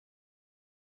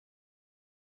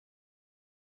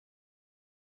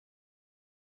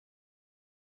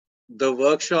the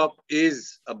workshop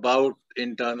is about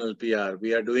internal PR.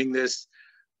 We are doing this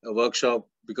workshop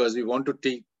because we want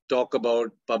to talk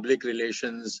about public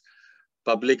relations,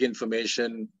 public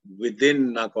information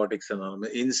within Narcotics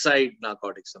Anonymous, inside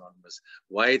Narcotics Anonymous.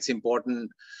 Why it's important,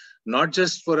 not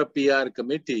just for a PR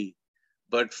committee,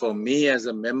 but for me as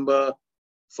a member,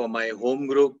 for my home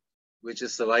group, which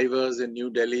is Survivors in New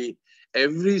Delhi.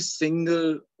 Every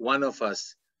single one of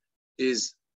us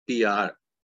is PR,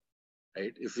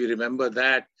 right? If we remember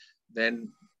that, then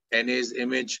NA's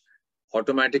image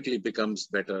automatically becomes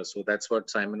better. So that's what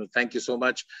Simon, thank you so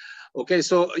much. Okay,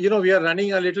 so, we are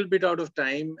running a little bit out of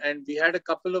time, and we had a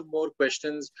couple of more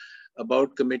questions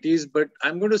about committees, but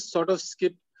I'm going to sort of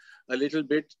skip a little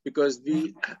bit because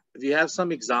we have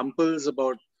some examples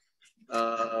about,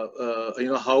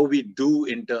 how we do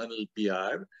internal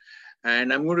PR.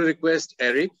 And I'm going to request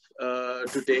Eric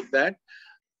to take that.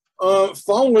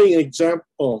 Following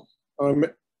example, I'm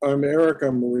Eric,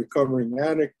 I'm a recovering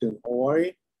addict in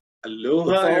Hawaii.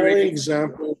 Aloha, Eric.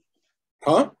 Example,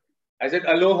 huh? I said,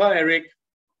 aloha, Eric.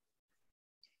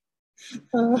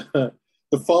 The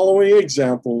following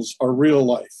examples are real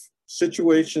life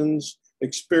situations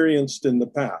experienced in the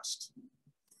past.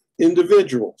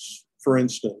 Individuals, for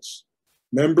instance,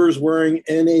 members wearing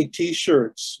NA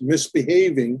t-shirts,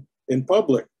 misbehaving in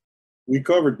public. We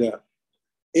covered that.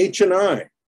 H&I,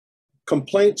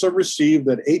 complaints are received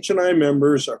that H&I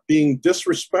members are being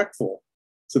disrespectful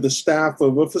to the staff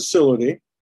of a facility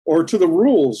or to the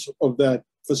rules of that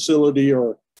facility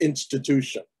or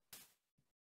institution.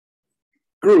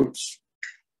 Groups.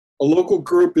 A local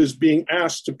group is being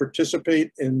asked to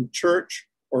participate in church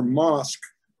or mosque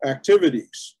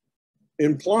activities,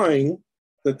 implying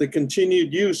that the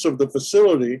continued use of the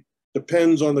facility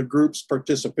depends on the group's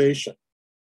participation.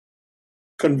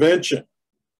 Convention.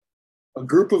 A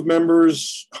group of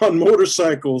members on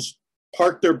motorcycles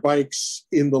park their bikes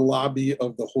in the lobby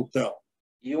of the hotel.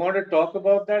 You want to talk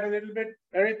about that a little bit,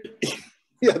 Eric?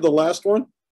 Yeah, the last one?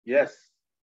 Yes.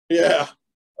 Yeah.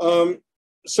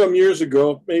 Some years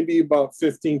ago, maybe about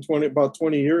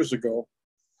 20 years ago,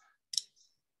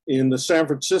 in the San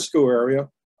Francisco area,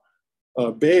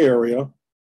 Bay Area,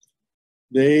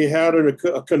 they had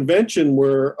a convention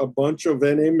where a bunch of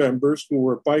NA members who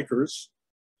were bikers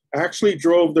actually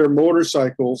drove their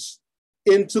motorcycles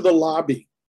into the lobby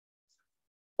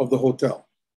of the hotel.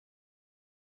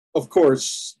 Of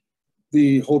course,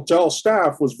 the hotel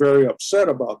staff was very upset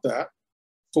about that,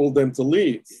 told them to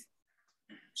leave.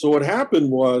 So what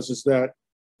happened was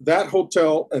that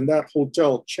hotel and that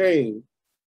hotel chain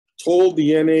told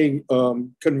the NA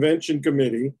convention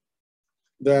committee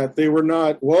that they were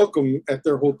not welcome at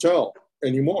their hotel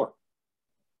anymore.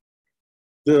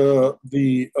 The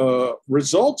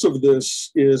results of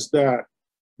this is that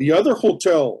the other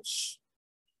hotels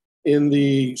in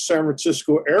the San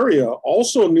Francisco area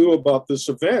also knew about this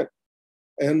event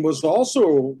and was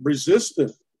also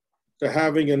resistant to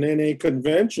having an NA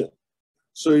convention.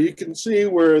 So you can see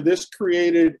where this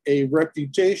created a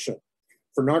reputation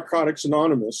for Narcotics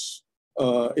Anonymous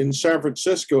in San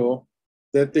Francisco,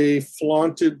 that they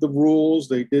flaunted the rules.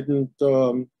 They didn't,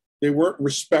 they weren't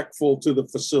respectful to the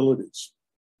facilities.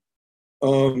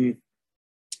 That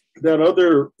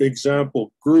other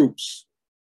example, groups,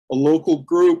 a local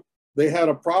group, they had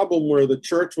a problem where the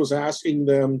church was asking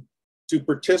them to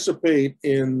participate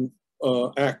in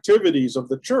activities of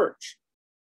the church.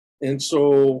 And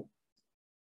so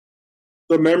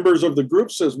the members of the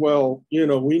group says, well,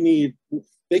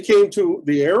 they came to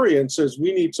the area and says,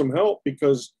 we need some help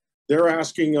because they're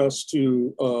asking us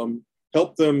to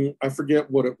help them, I forget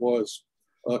what it was,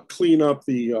 clean up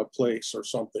the place or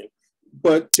something,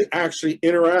 but to actually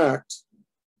interact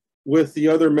with the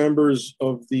other members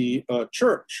of the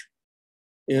church.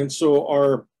 And so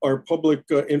our public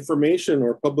information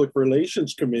or public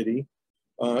relations committee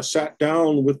sat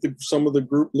down with some of the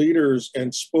group leaders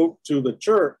and spoke to the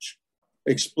church,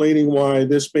 explaining why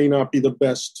this may not be the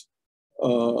best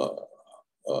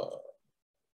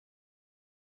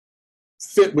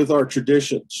fit with our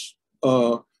traditions.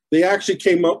 They actually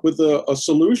came up with a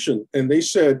solution, and they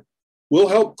said, we'll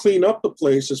help clean up the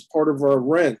place as part of our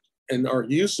rent and our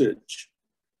usage,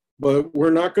 but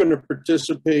we're not going to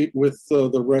participate with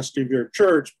the rest of your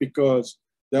church because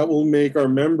that will make our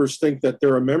members think that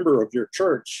they're a member of your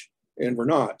church, and we're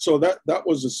not. So that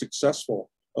was a successful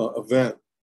event.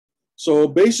 So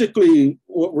basically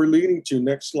what we're leading to,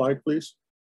 next slide, please,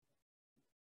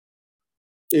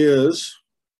 is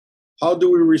how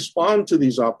do we respond to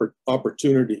these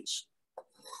opportunities?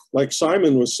 Like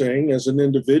Simon was saying, as an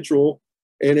individual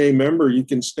NA member, you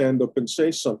can stand up and say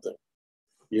something,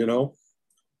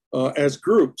 As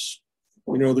groups,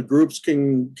 You know, the groups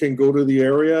can go to the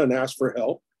area and ask for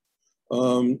help.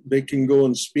 They can go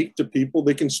and speak to people.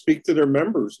 They can speak to their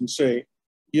members and say,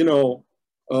 you know,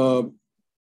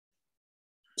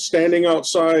 standing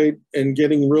outside and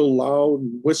getting real loud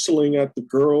and whistling at the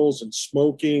girls and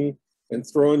smoking and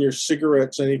throwing your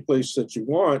cigarettes any place that you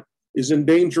want is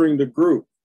endangering the group,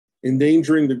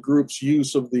 endangering the group's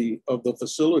use of the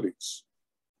facilities.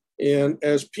 And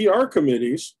as PR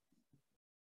committees,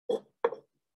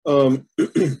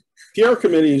 PR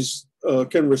committees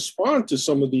can respond to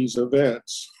some of these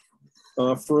events.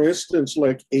 For instance,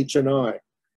 like H&I.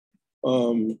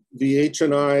 The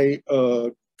H&I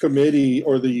committee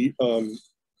or the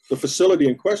facility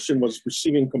in question was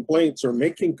receiving complaints or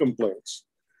making complaints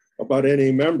about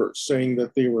NA members saying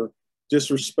that they were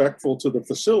disrespectful to the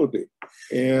facility.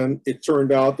 And it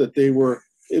turned out that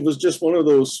it was just one of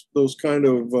those kind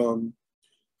of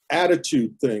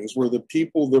attitude things where the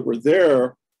people that were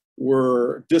there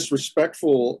were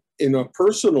disrespectful in a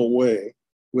personal way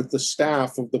with the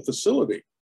staff of the facility.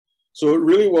 So it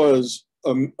really was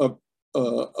a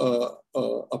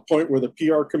point where the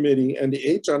PR committee and the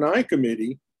H&I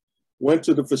committee went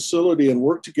to the facility and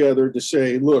worked together to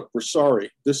say, look, we're sorry.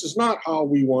 This is not how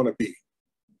we want to be.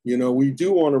 You know, we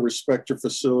do want to respect your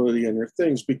facility and your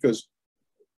things because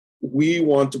we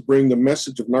want to bring the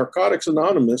message of Narcotics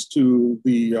Anonymous to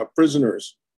the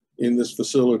prisoners in this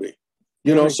facility.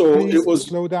 You know, so it was.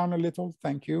 Slow down a little.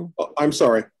 Thank you. I'm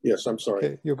sorry. Yes, I'm sorry.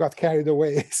 Okay, you got carried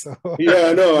away. So yeah,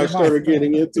 I know. I started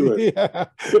getting into it. Yeah.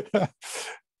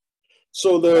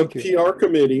 So the PR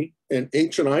committee and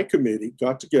H&I committee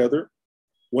got together,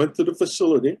 went to the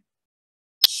facility,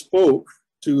 spoke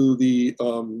to the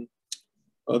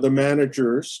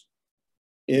managers,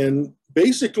 and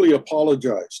basically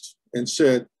apologized and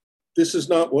said, "This is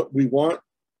not what we want.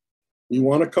 We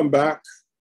want to come back.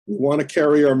 We want to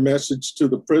carry our message to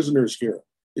the prisoners here.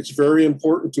 It's very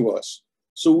important to us."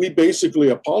 So we basically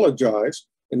apologized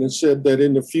and then said that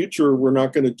in the future, we're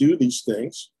not going to do these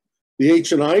things. The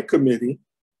H&I committee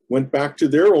went back to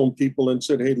their own people and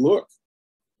said, hey, look,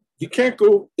 you can't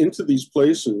go into these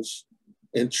places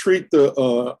and treat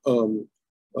the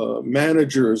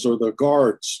managers or the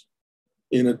guards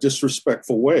in a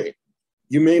disrespectful way.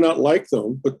 You may not like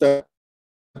them, but that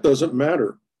doesn't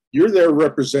matter. You're there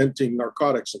representing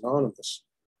Narcotics Anonymous.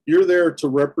 You're there to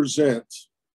represent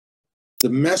the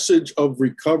message of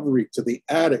recovery to the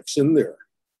addicts in there.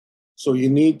 So you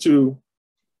need to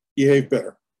behave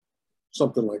better,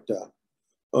 something like that.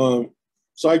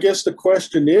 So I guess the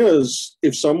question is,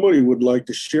 if somebody would like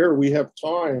to share, we have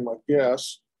time, I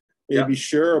guess, maybe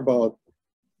share about,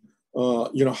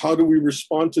 you know, how do we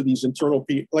respond to these internal,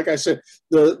 like I said,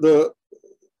 the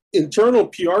internal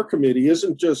PR committee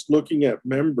isn't just looking at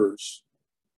members.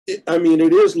 I mean,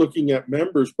 it is looking at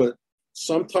members, but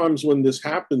sometimes when this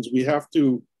happens, we have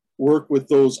to work with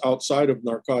those outside of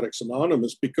Narcotics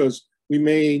Anonymous because we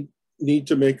may need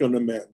to make an amend.